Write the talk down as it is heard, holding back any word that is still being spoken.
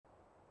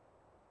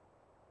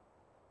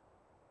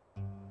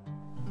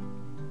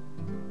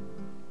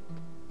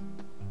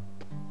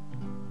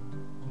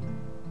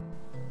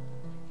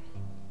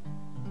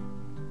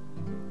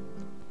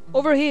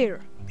Over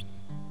here!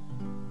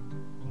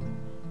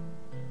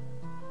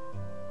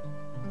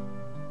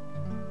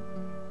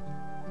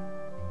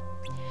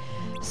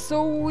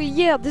 So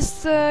yeah,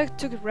 this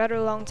took a rather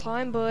long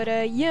time, but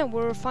yeah,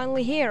 we're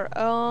finally here.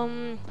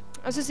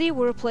 As you see,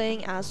 we're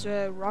playing as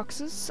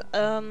Roxas.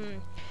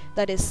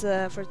 That is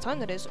for the time.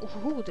 That is.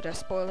 Ooh, did I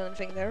spoil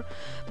anything there?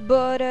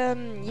 But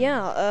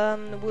yeah,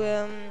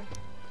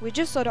 we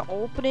just saw the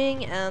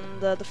opening and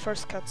the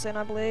first cutscene,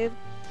 I believe.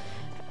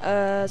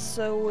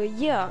 So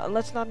yeah,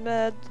 let's not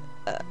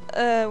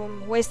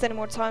waste any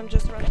more time.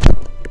 Just running.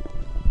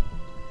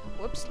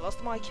 Whoops, lost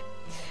the mic.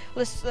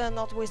 Let's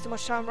not waste too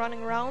much time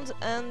running around.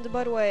 And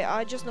by the way,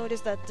 I just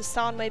noticed that the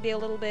sound may be a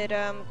little bit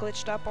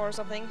glitched up or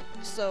something.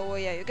 So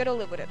yeah, you gotta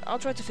live with it. I'll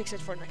try to fix it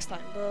for next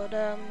time. But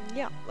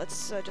yeah,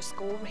 let's just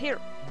go over here.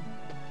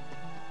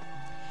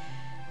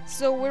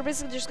 So we're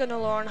basically just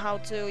gonna learn how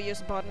to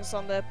use buttons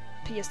on the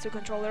PS2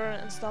 controller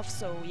and stuff.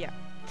 So yeah,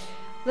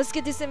 let's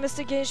get this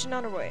investigation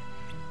underway.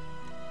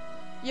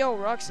 Yo,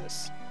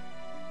 Roxas.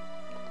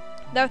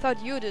 Never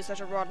thought you'd do such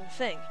a rotten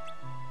thing.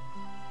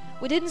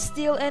 We didn't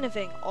steal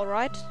anything,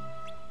 alright?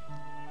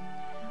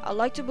 I'd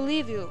like to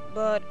believe you,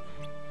 but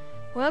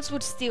who else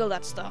would steal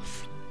that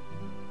stuff?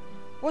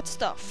 What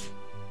stuff?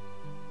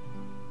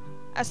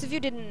 As if you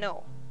didn't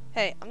know.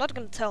 Hey, I'm not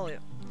gonna tell you.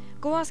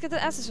 Go ask at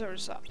the accessory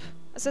shop.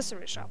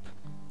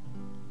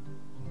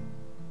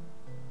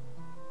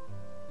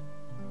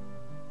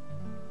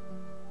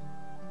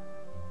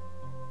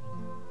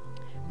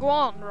 Go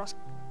on,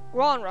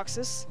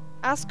 Roxas.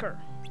 Ask her.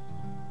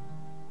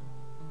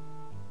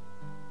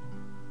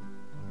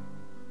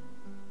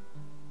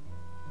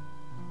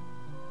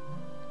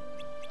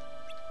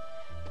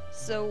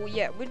 So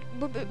yeah,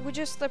 we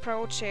just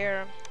approach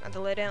here, and the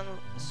lady and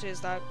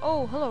she's like,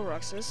 "Oh, hello,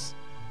 Roxas,"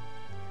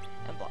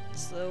 and blah.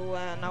 So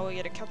now we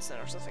get a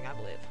cutscene or something, I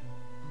believe.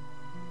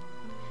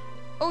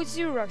 Oh, it's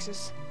you,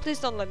 Roxas. Please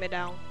don't let me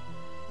down.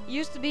 You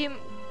used to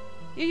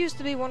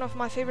be one of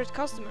my favorite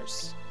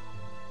customers.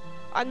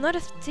 I'm not a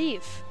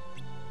thief.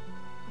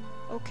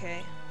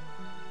 Okay.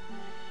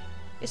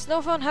 It's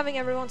no fun having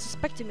everyone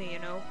suspecting me, you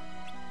know.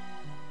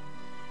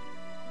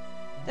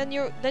 Then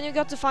you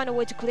got to find a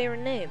way to clear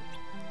your name.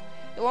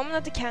 The woman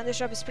at the candy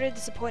shop is pretty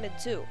disappointed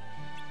too.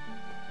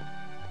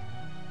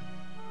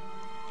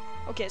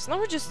 Okay, so now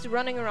we're just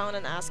running around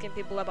and asking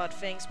people about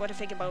things, what they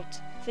think about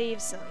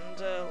thieves, and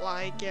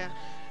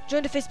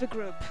join the Facebook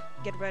group,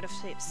 get rid of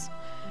thieves.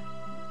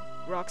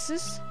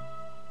 Roxas?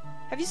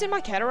 Have you seen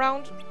my cat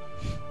around?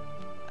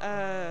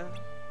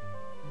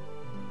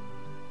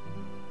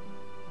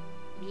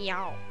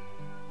 Meow.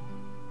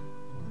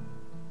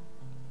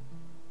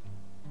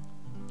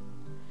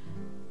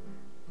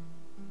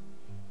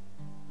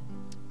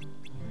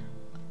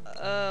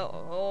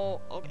 Oh,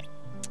 okay.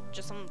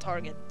 Just some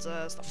target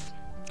stuff.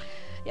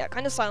 Yeah,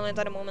 kind of silent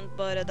at the moment,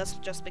 but that's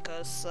just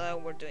because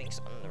we're doing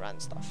some random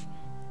stuff.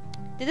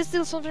 Did it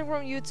steal something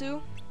from you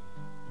too?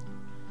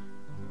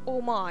 Oh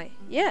my,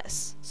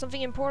 yes,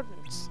 something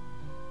important.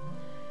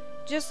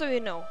 Just so you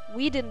know,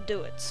 we didn't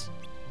do it.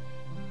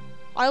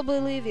 I'll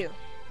believe you.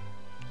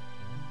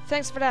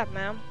 Thanks for that,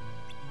 ma'am.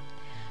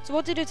 So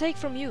what did it take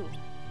from you?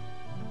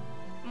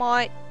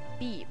 My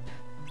beep.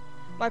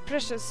 My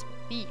precious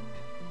beep.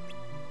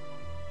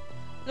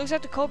 Looks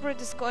like the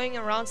culprit is going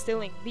around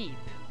stealing beep.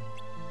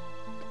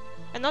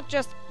 And not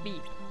just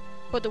beep,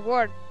 but the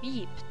word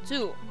beep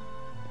too.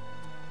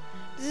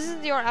 This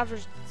isn't your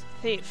average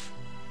thief.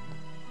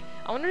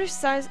 I wonder if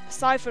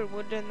Seifer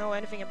would know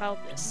anything about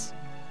this.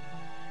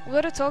 We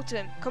gotta talk to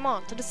him. Come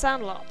on, to the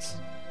sandlot.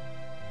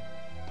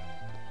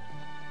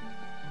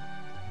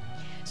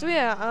 So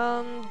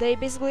yeah, they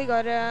basically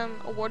got a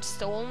word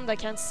stolen. They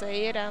can't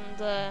say it,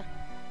 and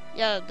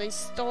yeah, they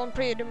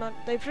pretty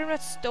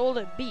much stole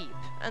a beep,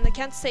 and they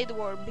can't say the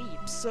word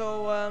beep.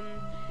 So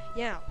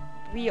yeah,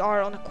 we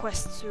are on a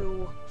quest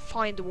to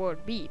find the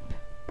word beep.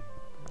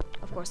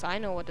 Of course, I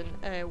know what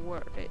a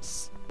word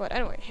is, but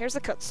anyway, here's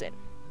a cutscene.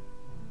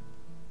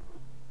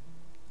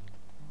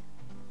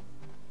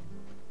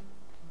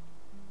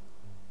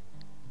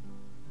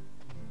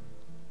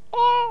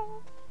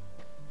 Oh!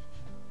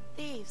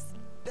 Thieves.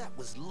 That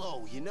was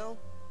low, you know?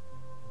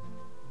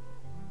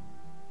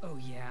 Oh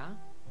yeah?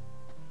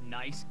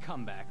 Nice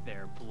comeback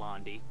there,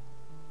 Blondie.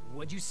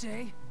 What'd you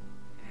say?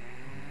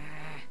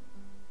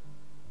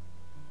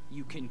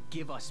 You can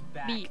give us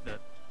back beep. the...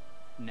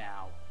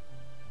 now.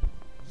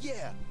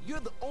 Yeah,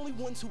 you're the only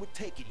ones who would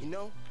take it, you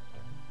know?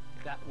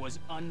 That was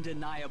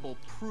undeniable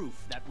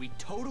proof that we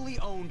totally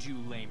owned you,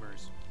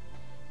 lamers.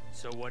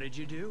 So what did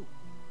you do?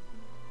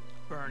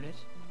 Burn it?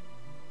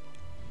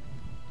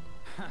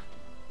 Huh.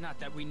 Not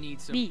that we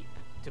need some... beep.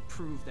 to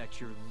prove that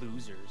you're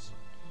losers.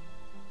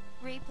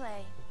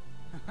 Replay.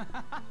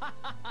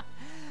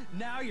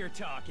 Now you're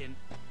talking.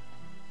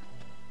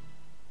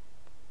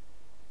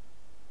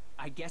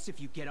 I guess if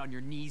you get on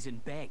your knees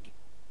and beg,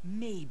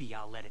 maybe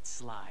I'll let it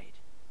slide.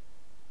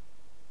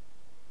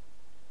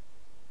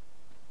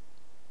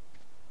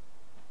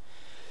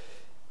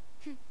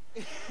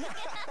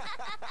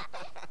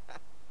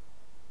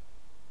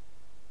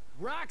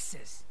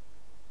 Roxas!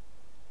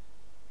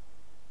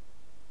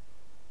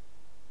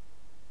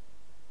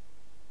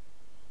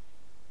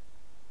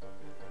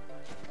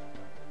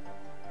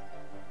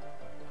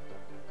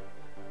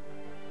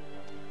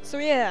 So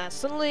yeah,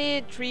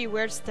 suddenly 3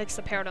 weird sticks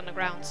appeared on the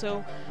ground.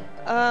 So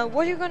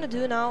what you're gonna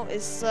do now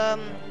is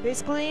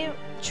basically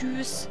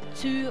choose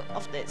 2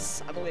 of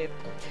this, I believe.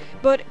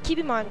 But keep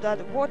in mind that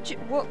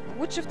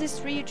which of these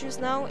 3 you choose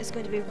now is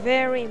going to be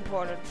very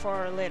important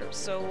for later.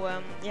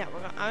 So yeah,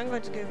 I'm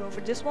going to go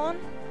for this one.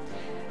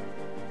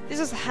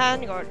 This is a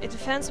handguard. It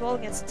defends well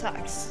against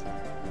attacks.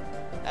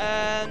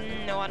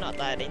 No, I'm not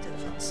that into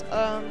defense.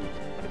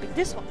 What would be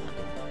this one?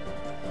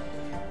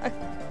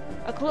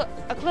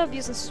 A club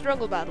used in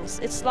struggle battles.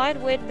 Its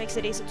lightweight makes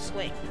it easy to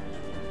swing.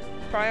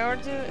 Prior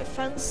to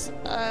offense,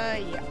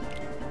 yeah.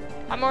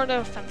 I'm more the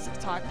offensive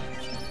type.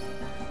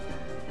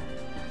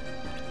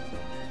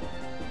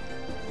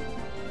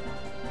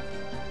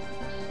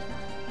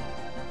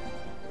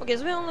 Okay,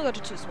 so we only got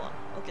to choose one.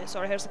 Okay,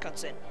 sorry, here's the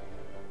cutscene.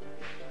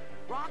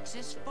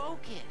 Roxas,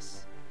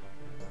 focus.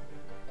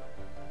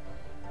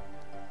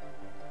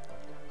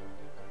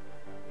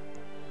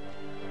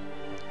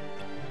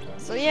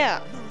 So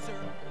yeah,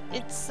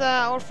 it's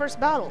our first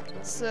battle.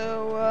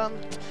 So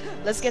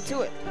let's get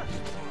to it.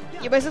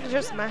 You basically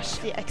just mash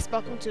the X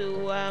button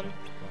to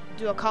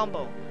do a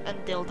combo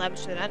and deal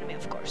damage to the enemy,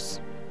 of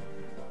course.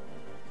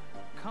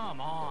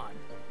 Come on.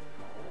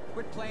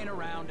 Quit playing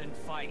around and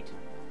fight.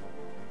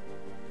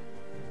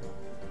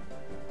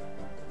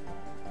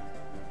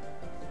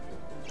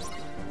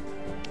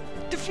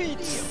 Defeat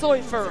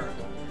Seifer!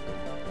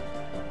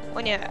 Oh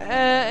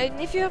yeah,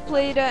 and if you have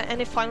played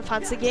any Final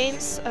Fantasy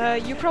games,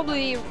 you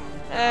probably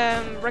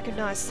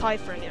recognize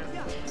Seifer here.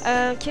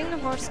 Kingdom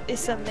Hearts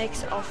is a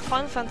mix of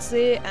Final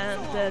Fantasy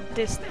and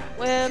Disney.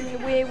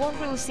 We won't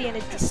really see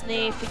any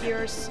Disney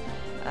figures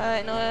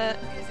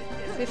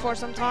before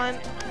some time.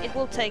 It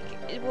will take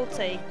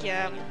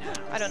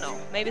I don't know,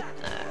 maybe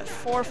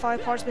 4 or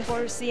 5 parts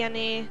before we see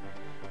any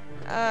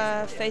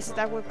faces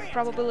that we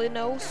probably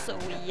know. So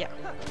yeah.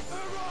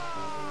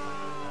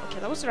 Okay,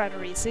 that was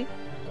rather easy.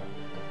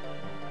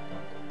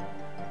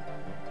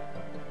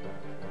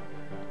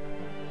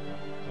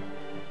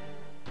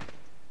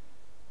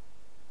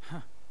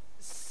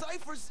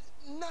 Seifer's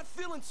not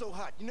feeling so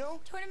hot, you know?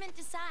 Tournament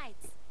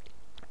decides.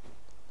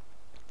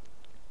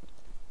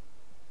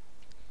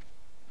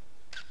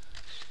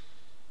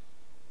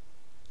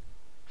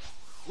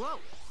 Whoa.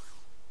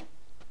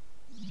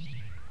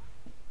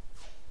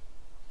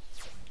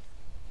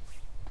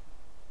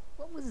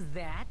 What was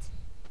that?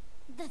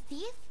 The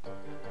thief?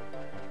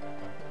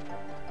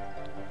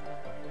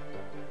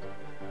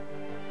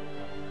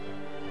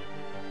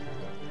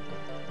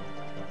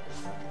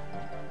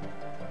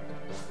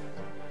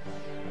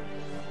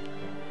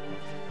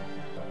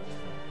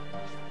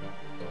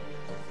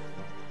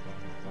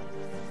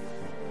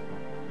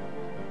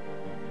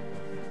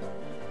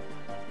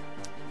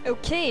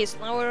 Okay, so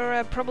now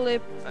we're probably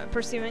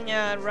pursuing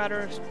a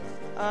rather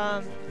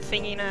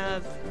thinking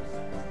of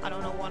I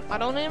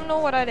don't even know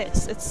what that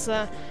is. It's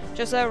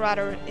just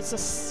it's a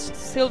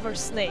silver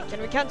snake,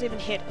 and we can't even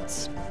hit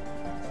it.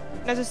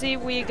 As you see,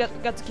 we got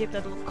to keep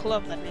that little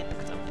club that we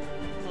picked up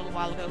a little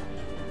while ago.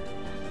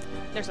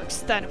 There's like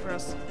standing for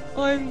us.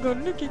 I'm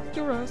gonna kick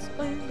your ass.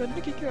 I'm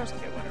gonna kick your ass.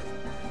 Okay, whatever.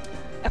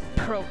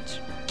 Approach.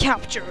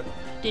 Capture.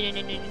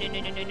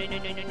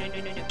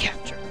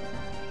 Capture.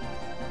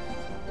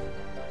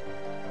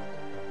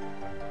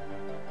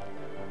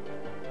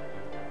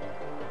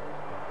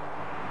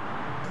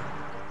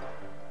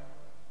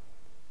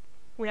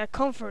 We have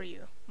come for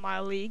you, my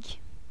league.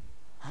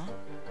 Huh?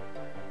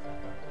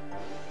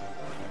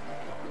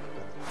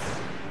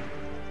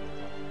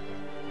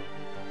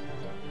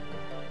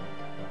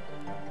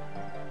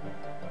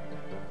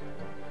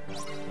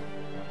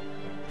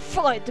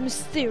 Fight the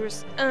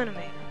mysterious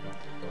enemy.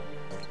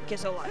 Okay,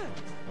 so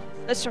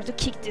let's try to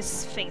kick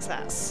this thing's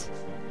ass.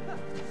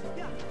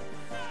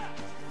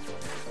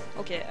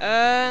 Okay,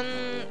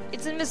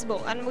 it's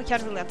invisible and we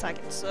can't really attack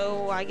it,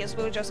 so I guess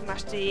we'll just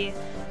mash the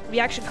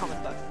reaction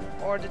comment button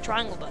or the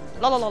triangle button.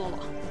 La la la la la.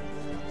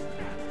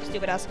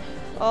 Stupid ass.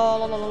 Oh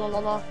la la la la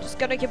la. Just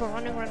gotta keep on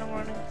running.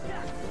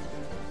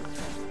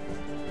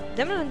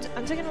 Damn it,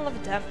 I'm taking a lot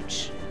of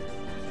damage.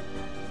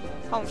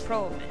 How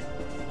pro of me.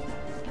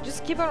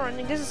 Just keep on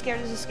running. This is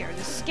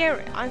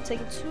scary. I'm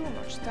taking too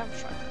much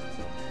damage right now.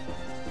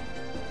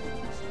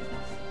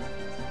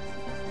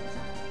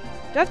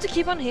 Do I have to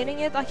keep on hitting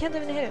it? I can't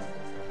even hit it.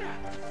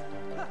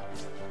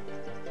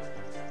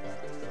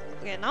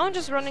 Okay, now I'm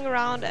just running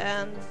around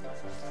and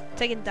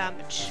taking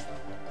damage.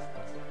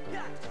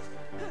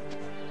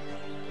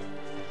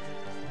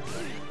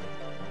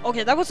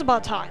 Okay, that was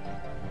about time.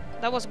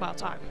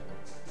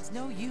 It's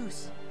no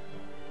use.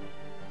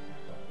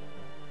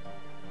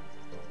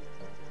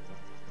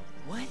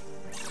 What?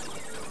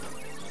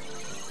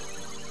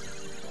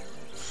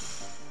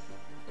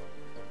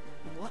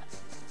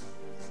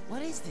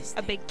 What is this A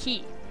thing? big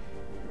key.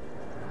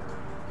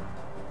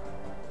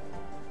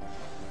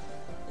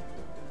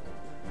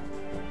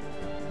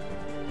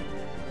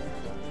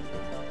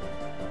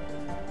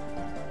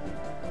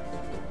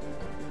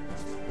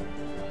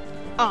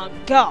 Oh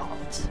god.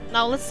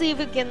 Now let's see if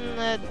we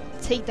can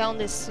take down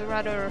this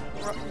rather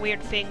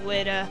weird thing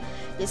with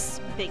this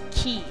big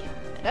key.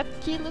 That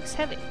key looks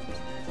heavy.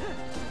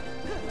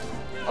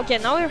 Okay,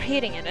 now we're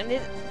hitting it, and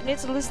it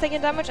needs at least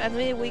taking damage,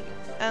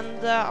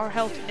 and our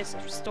health is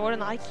restored,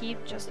 and I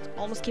just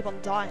almost keep on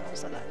dying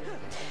also that.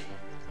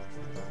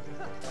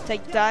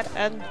 Take that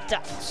and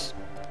that.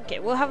 Okay,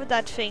 we'll have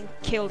that thing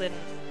killed in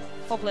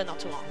hopefully not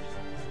too long.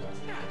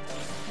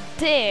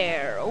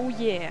 There, oh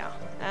yeah,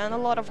 and a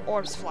lot of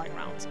orbs flying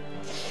around.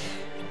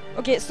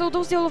 Okay, so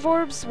those yellow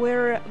orbs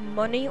were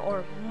money,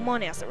 or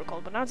money as they were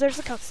called, but now there's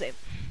a cutscene.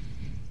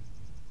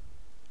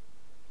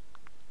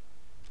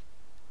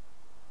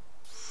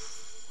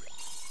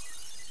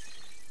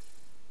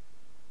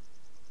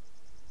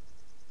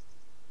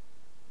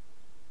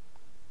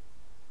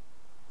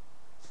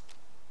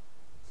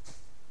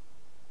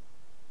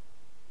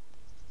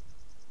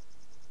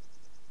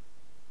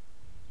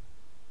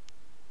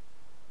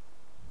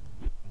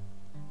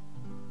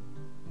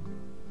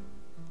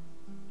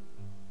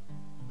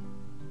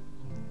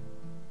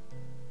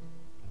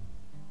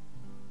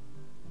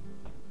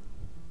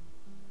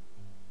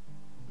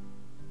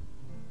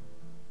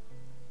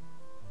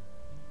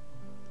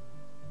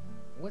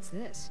 What's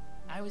this?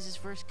 I was his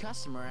first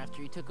customer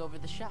after he took over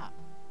the shop.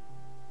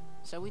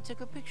 So we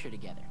took a picture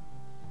together.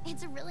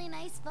 It's a really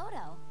nice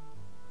photo.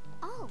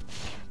 Oh,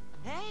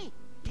 Hey,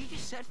 you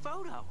just said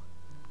photo.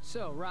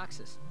 So,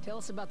 Roxas, tell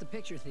us about the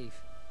picture thief.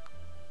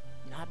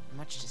 Not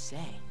much to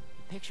say.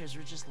 The pictures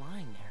were just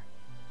lying there.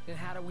 Then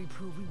how do we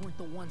prove we weren't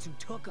the ones who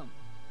took them?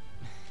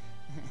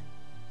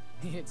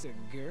 It's a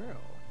girl.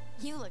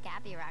 you look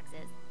happy,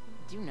 Roxas.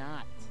 Do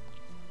not.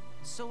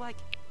 So, like,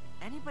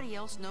 anybody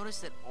else notice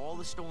that all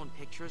the stolen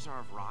pictures are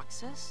of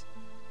Roxas?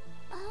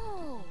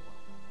 Oh,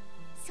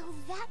 so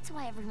that's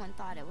why everyone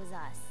thought it was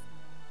us.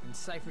 And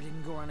Seifer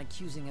didn't go around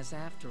accusing us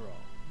after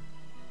all.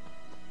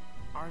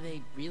 Are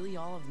they really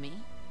all of me?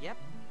 Yep.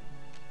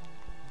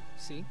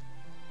 See?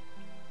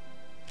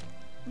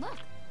 Look,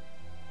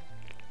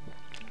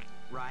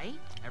 Right?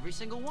 Every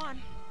single one.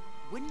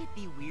 Wouldn't it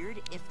be weird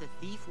if the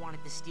thief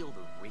wanted to steal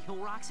the real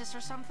Roxas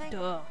or something?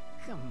 Duh.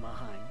 Come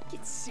on,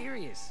 get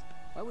serious.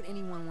 Why would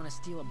anyone want to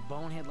steal a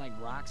bonehead like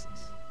Roxas?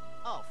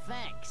 Oh,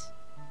 thanks.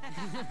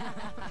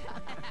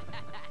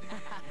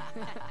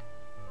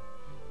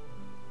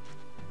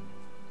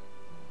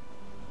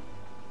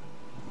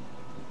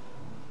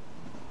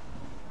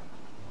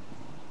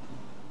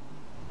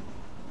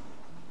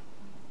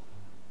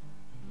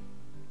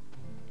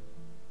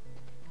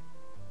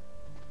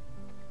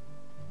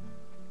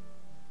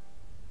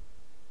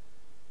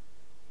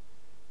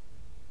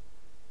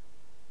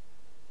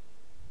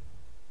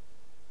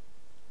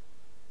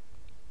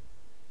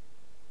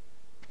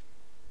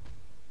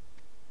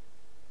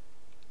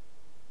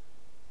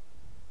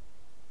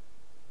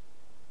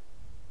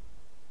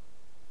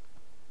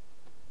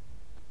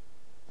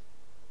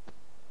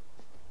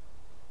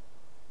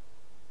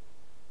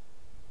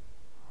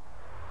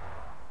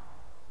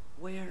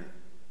 Where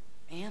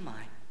am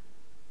I?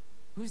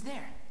 Who's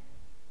there?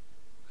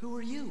 Who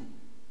are you?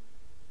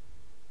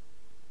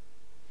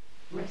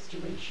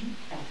 Restoration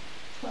at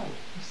 12%.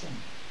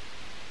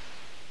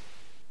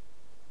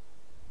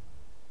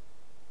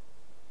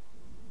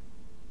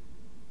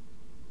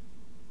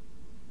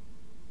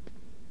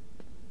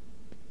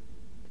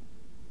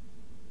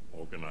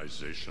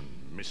 Organization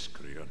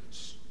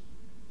miscreants.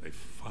 They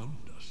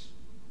found us.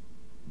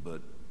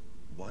 But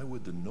why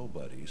would the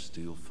nobody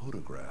steal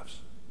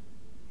photographs?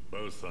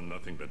 Both are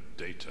nothing but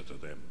data to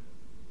them.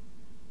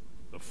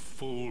 The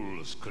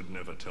fools could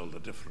never tell the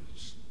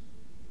difference.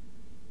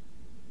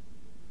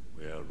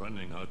 We are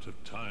running out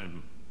of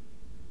time.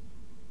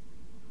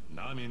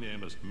 Namine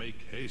must make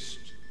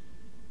haste.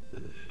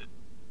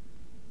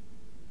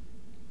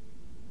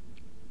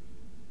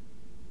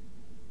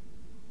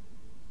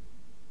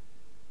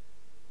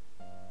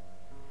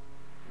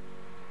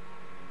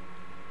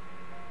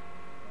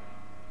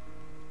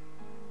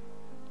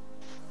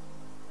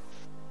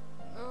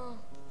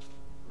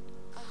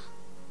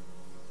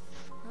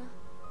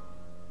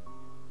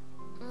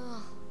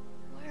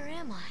 where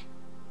am I?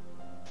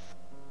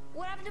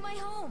 What happened to my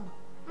home?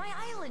 My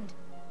island?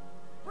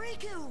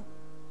 Riku!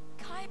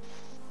 Kai...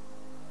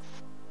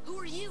 Who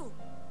are you?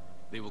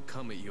 They will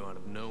come at you out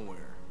of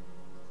nowhere,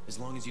 as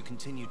long as you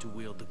continue to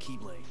wield the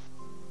Keyblade.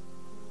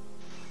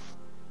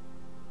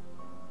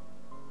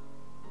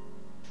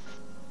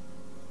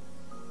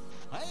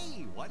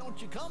 Hey, why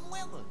don't you come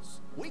with us?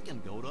 We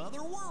can go to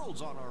other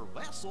worlds on our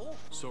vessel.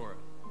 Sora,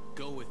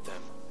 go with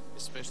them,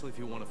 especially if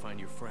you want to find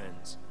your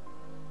friends.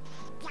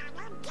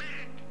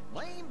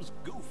 Name's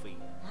Goofy.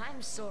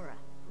 I'm Sora.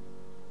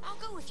 I'll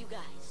go with you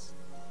guys.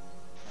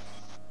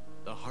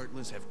 The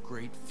Heartless have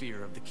great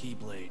fear of the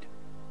Keyblade.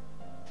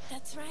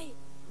 That's right.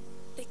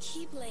 The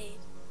Keyblade.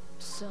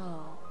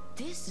 So,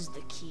 this is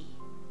the key.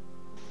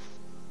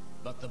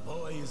 But the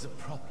boy is a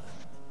problem.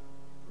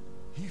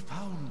 He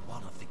found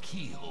one of the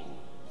keyholes.